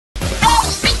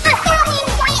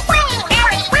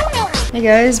Hey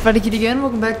guys, Buddy again.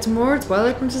 Welcome back to more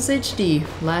Twilight Princess HD.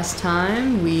 Last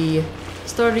time we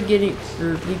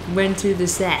went to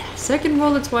this second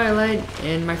world of Twilight,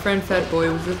 and my friend Fat Boy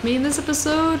was with me. In this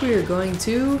episode, we are going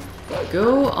to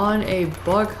go on a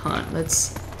bug hunt.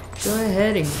 Let's go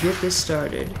ahead and get this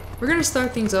started. We're gonna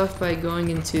start things off by going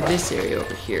into this area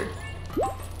over here.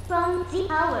 From the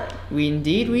tower.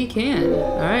 We can.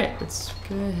 Alright, let's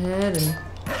go ahead and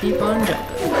keep on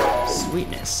jumping.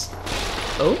 Sweetness.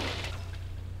 Oh.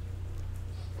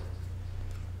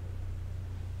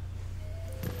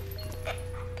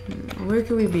 Where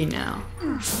could we be now?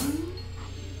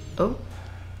 Oh,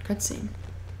 cutscene.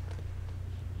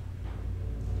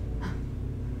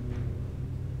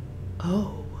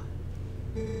 Oh.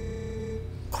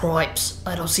 Cripes,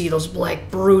 I don't see those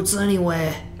black brutes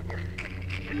anywhere.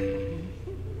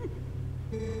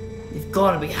 They've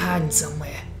got to be hiding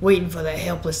somewhere, waiting for their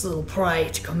helpless little prey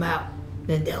to come out.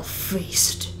 Then they'll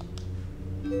feast.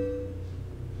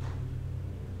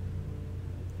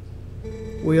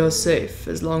 We are safe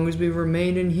as long as we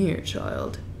remain in here,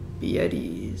 child. Be at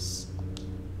ease.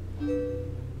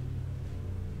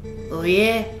 Oh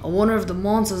yeah? I wonder if the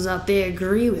monsters out there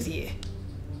agree with you.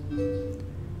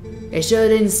 They sure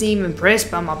didn't seem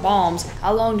impressed by my bombs.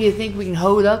 How long do you think we can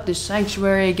hold up this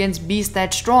sanctuary against beasts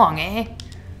that strong, eh?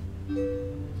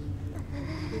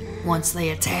 Once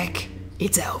they attack,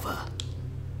 it's over.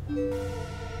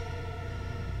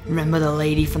 Remember the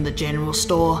lady from the general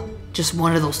store? Just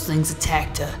one of those things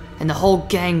attacked her, and the whole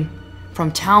gang from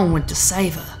town went to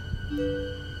save her.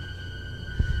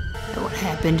 And what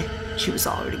happened? She was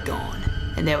already gone,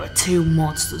 and there were two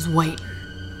monsters waiting.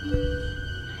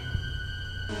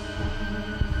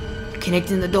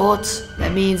 Connecting the dots,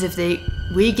 that means if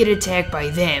we get attacked by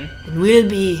them, then we'll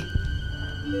be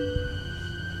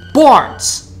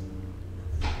Barnes.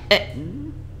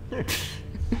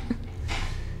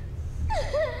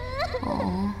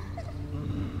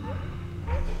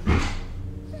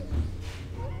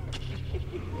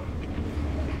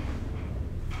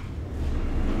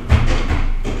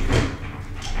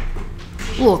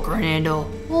 Look, Randall,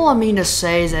 all I mean to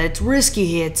say is that it's risky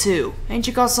here too. Ain't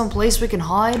you got some place we can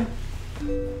hide?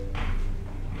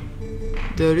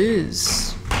 There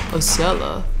is a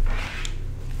cellar.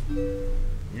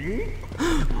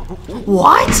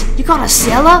 What? You got a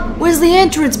cellar? Where's the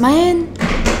entrance, man?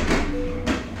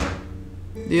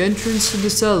 The entrance to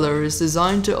the cellar is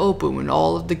designed to open when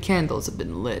all of the candles have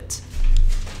been lit.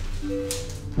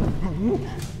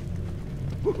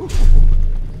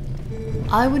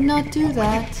 I would not do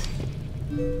that.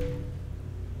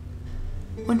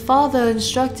 When Father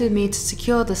instructed me to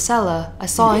secure the cellar, I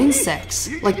saw insects,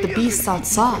 like the beasts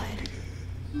outside.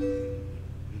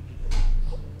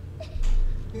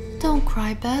 Don't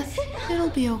cry, Beth.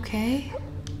 It'll be okay.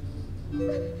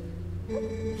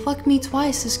 Fuck Me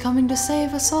Twice is coming to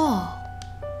save us all.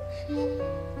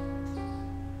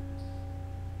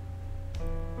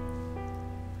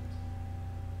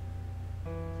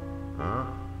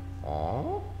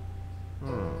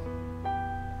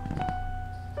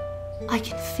 I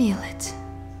can feel it.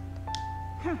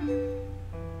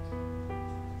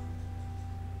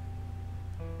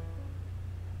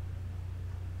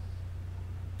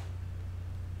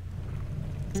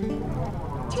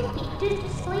 To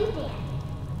sleep there.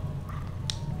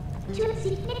 To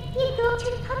sleep people to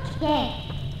pumpkin.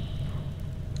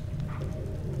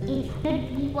 If the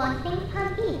one thing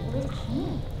pumpkin will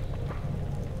king.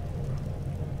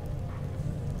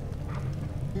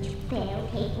 They'll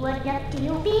take what up to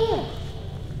your bed.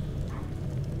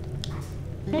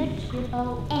 Good you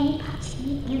owe any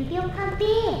puppy you feel come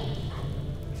bed.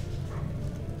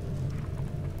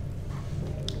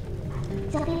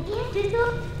 So they can't do the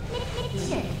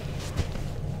mixture.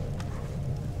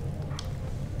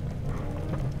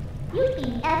 You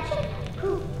think action?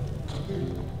 Cool.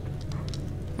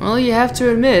 Well, you have to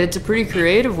admit, it's a pretty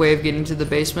creative way of getting to the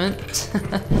basement.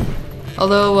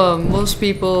 Although, most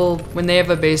people, when they have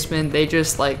a basement, they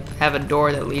just, like, have a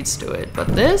door that leads to it. But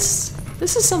this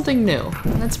is something new.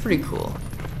 That's pretty cool.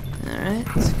 Alright,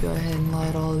 let's go ahead and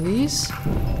light all of these.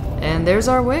 And there's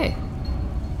our way.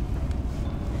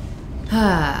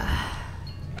 Yeah,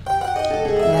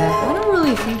 I don't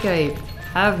really think I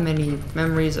have many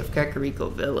memories of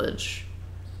Kakariko Village.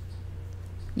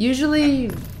 Usually,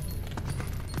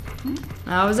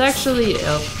 I was actually,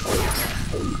 let's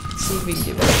see if we can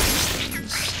get back to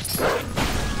these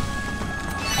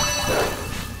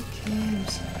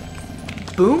things.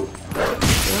 Okay, boom.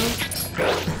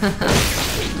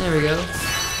 There we go.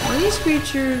 Are these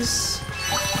creatures?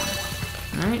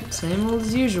 Alright, same old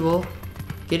as usual.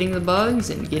 Getting the bugs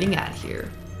and getting out of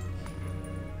here.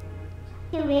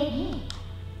 You ready?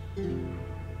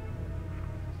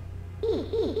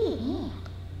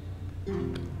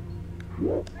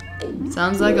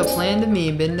 Sounds like a plan to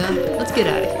me, Binda. Let's get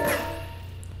out of here.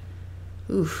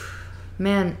 Oof.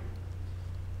 Man.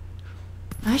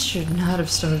 I should not have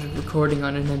started recording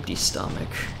on an empty stomach.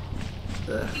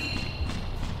 Ugh.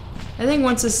 I think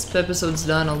once this episode's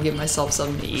done, I'll get myself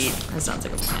something to eat. That sounds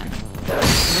like a plan.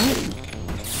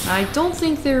 I don't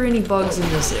think there are any bugs in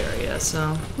this area,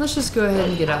 so let's just go ahead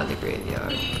and get out of the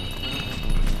graveyard.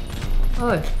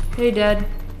 Oh, hey Dad.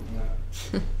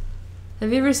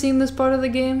 Have you ever seen this part of the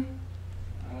game?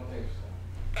 I don't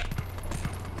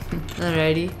think so.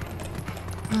 Alrighty.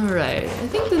 Alright, I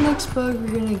think the next bug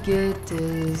we're gonna get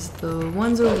is the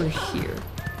ones over here.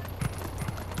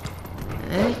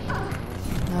 Okay.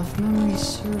 Now if memory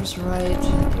serves right,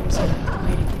 there's a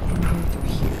way to get in here through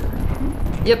here.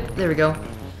 Yep, there we go.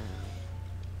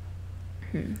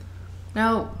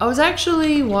 Now, I was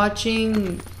actually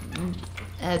watching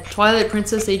at Twilight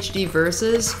Princess HD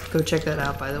Versus. Go check that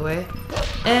out, by the way.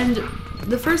 And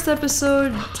the first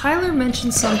episode, Tyler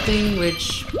mentioned something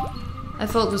which I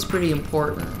felt was pretty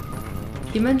important.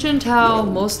 He mentioned how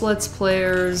most Let's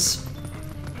Players,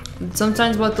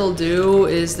 sometimes what they'll do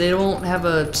is they don't have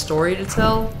a story to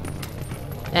tell,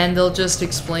 and they'll just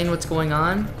explain what's going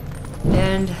on.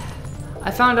 And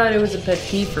I found out it was a pet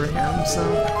peeve for him, so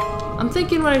I'm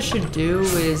thinking what I should do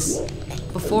is,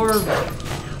 before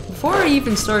I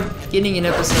even start getting an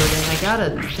episode in, I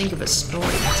gotta think of a story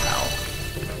to tell.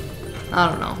 I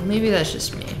don't know, maybe that's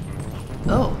just me.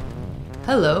 Oh,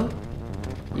 hello.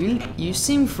 You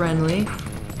seem friendly.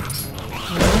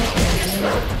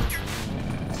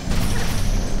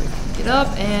 Get up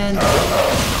and...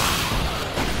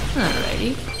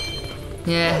 Alrighty.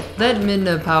 Yeah, that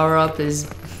Midna power-up is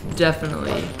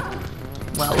definitely,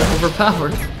 well,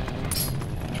 overpowered.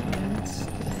 Let's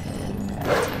go ahead and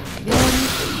attack again.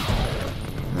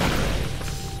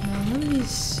 Alright. Now let me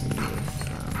see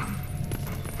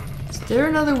if... is there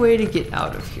another way to get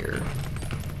out of here?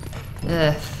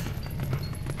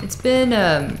 It's been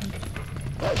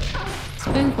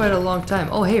quite a long time.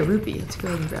 Oh, hey, rupee. Let's go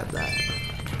ahead and grab that.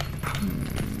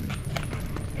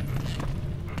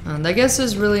 And I guess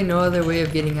there's really no other way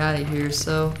of getting out of here,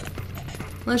 so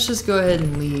let's just go ahead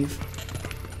and leave.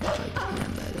 If I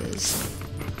can, that is.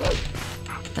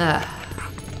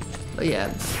 But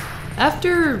yeah.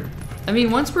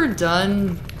 Once we're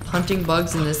done hunting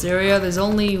bugs in this area, there's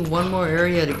only one more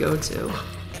area to go to.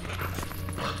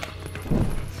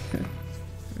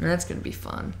 And that's gonna be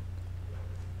fun.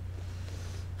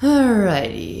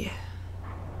 Alrighty.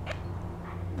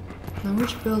 Now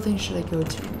which building should I go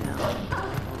to now?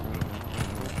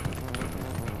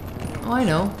 Oh, I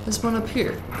know. This one up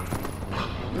here.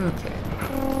 Okay.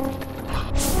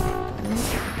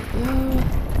 There we go.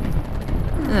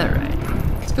 Alright.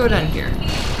 Let's go down here.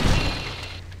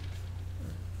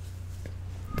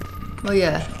 Oh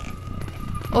yeah.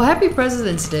 Oh, happy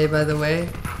President's Day, by the way.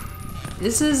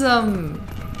 This is,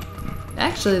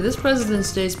 actually, this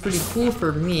President's Day is pretty cool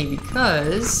for me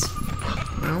because,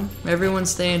 well,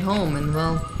 everyone's staying home, and,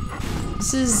 well,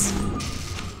 this is,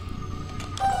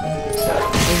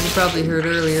 as you probably heard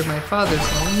earlier, my father's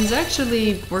home. He's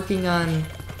actually working on,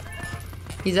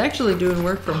 he's actually doing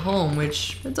work from home,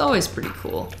 which, it's always pretty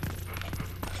cool.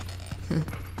 Okay.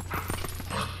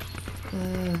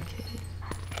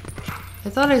 I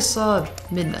thought I saw a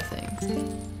Midna thing.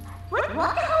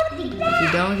 If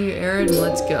you're done with your errand,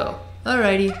 let's go.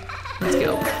 Alrighty, let's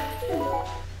go.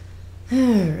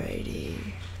 Alrighty.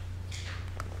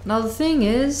 Now the thing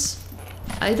is,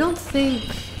 I don't think,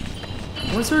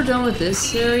 once we're done with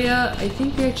this area, I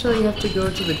think we actually have to go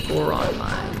to the Goron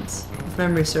mines, if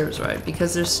memory serves right,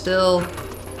 because there's still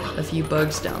a few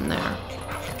bugs down there.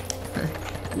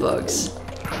 Bugs.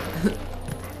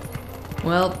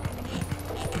 Well,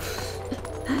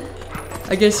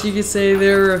 I guess you could say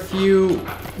there are a few...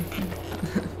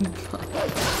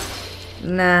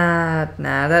 Nah,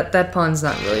 that pun's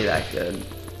not really that good.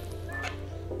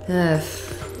 I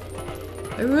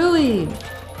really...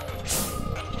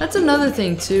 That's another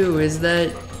thing too, is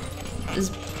that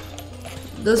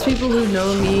those people who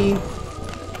know me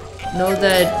know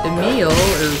that Emil,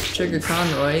 or Trigger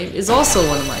Conroy, is also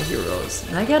one of my heroes.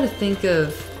 And I gotta think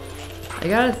of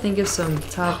some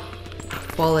top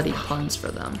quality puns for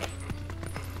them.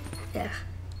 Yeah.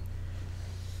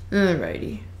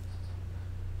 Alrighty.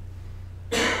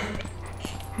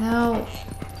 Now,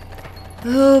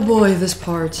 oh boy, this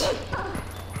part.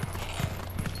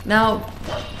 Now,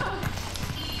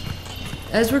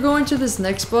 as we're going to this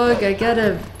next bug, I got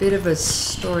a bit of a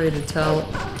story to tell.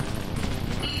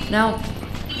 Now,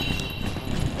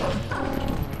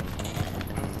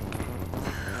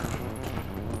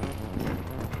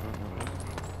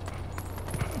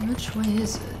 Which way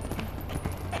is it?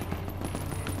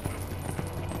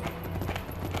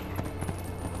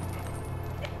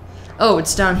 Oh,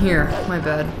 it's down here. My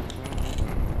bad.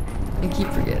 I keep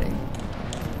forgetting.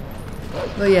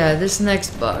 But yeah, this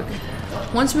next bug.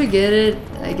 Once we get it,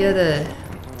 I gotta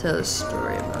tell a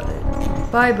story about it.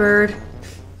 Bye, bird.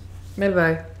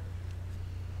 Bye-bye.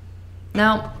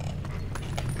 Now,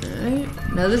 alright.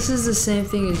 Now this is the same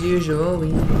thing as usual. We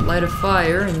light a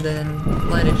fire and then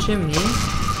light a chimney.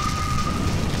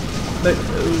 But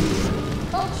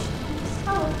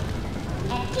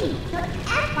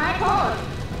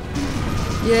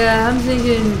yeah, I'm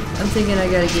thinking I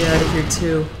gotta get out of here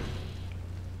too.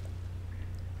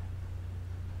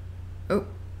 Oh.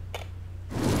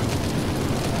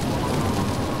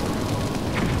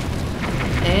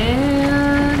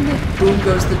 And boom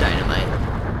goes the dynamite.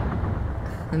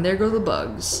 And there go the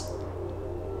bugs.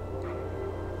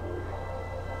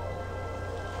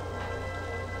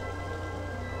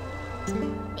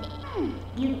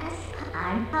 You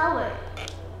can't power.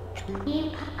 You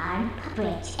can't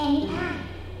reach anytime.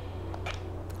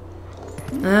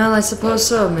 Well, I suppose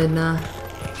so, Midna.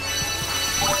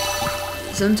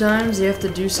 Sometimes you have to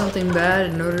do something bad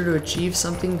in order to achieve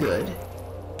something good.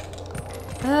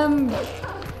 Well,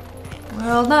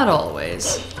 not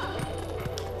always.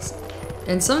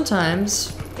 And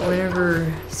sometimes,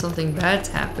 whenever something bad's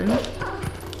happened,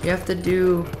 you have to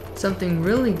do something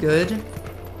really good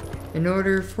in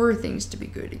order for things to be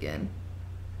good again.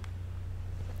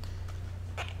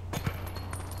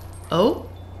 Oh?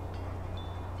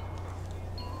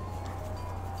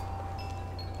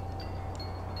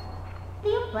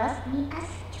 You must be as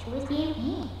with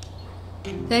you.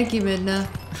 Thank you, Midna.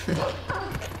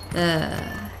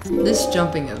 This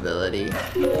jumping ability.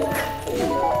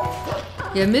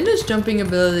 Yeah, Midna's jumping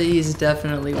ability is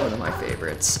definitely one of my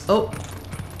favorites. Oh.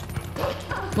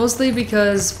 Mostly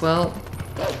because, well,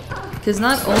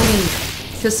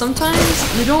 because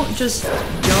sometimes you don't just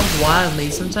jump wildly.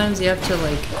 Sometimes you have to,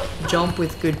 like, jump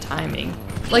with good timing.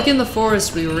 Like in the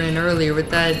forest we were in earlier with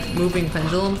that moving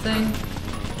pendulum thing.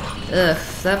 Ugh,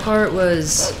 that part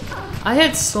was... I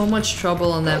had so much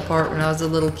trouble on that part when I was a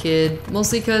little kid.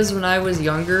 Mostly because when I was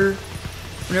younger,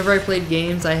 whenever I played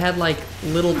games, I had like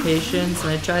little patience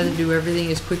and I tried to do everything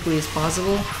as quickly as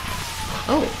possible.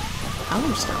 Oh,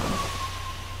 Power Stone.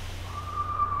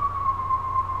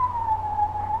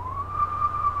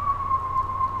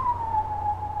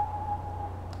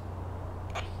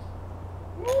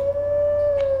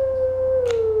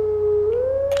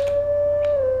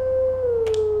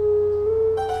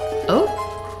 Oh.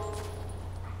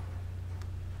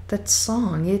 That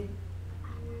song,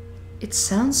 it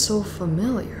sounds so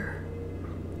familiar.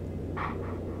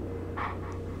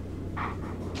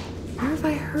 Where have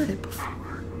I heard it before?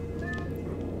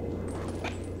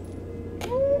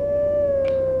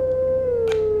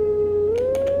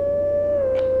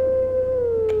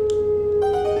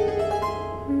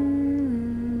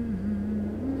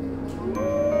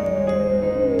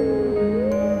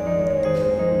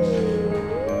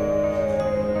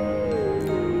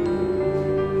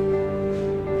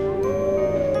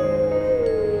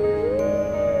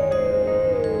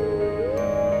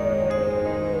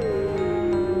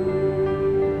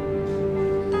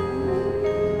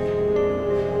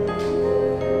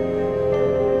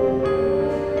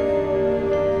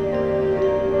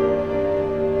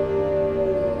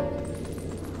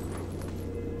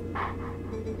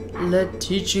 Let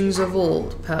teachings of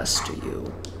old pass to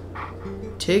you.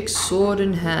 Take sword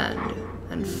in hand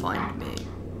and find me.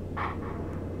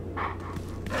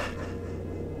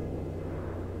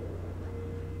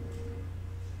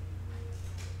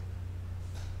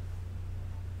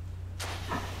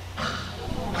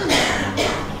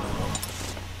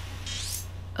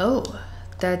 Oh,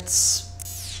 that's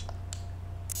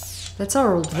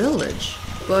our old village.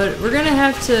 But we're gonna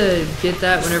have to get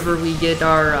that whenever we get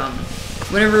our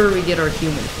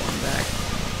human form back.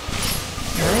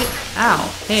 Alright?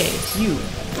 Ow. Hey, you.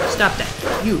 Stop that.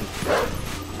 You.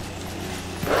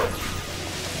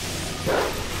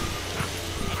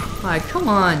 Alright, come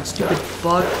on, stupid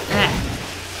bug. Ah.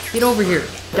 Get over here.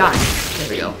 Die. There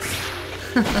we go.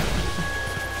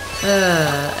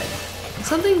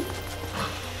 Something...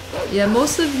 Yeah,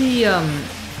 most of the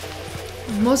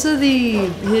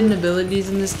hidden abilities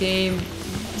in this game,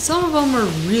 some of them are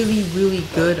really, really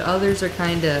good. Others are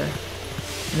kinda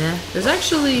meh. There's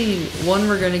actually one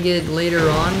we're gonna get later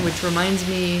on, which reminds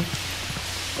me...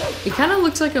 It kinda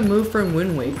looks like a move from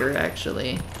Wind Waker,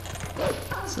 actually.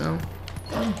 So...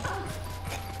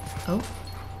 Oh.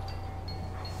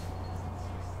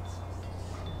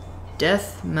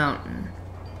 Death Mountain.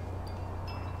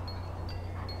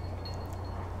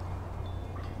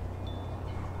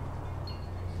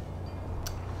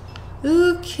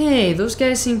 Okay, those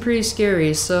guys seem pretty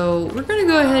scary, so we're gonna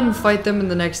go ahead and fight them in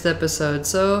the next episode.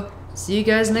 So, see you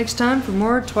guys next time for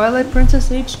more Twilight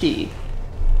Princess HD,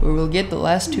 where we'll get the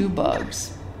last 2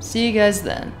 bugs. See you guys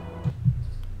then.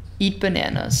 Eat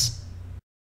bananas.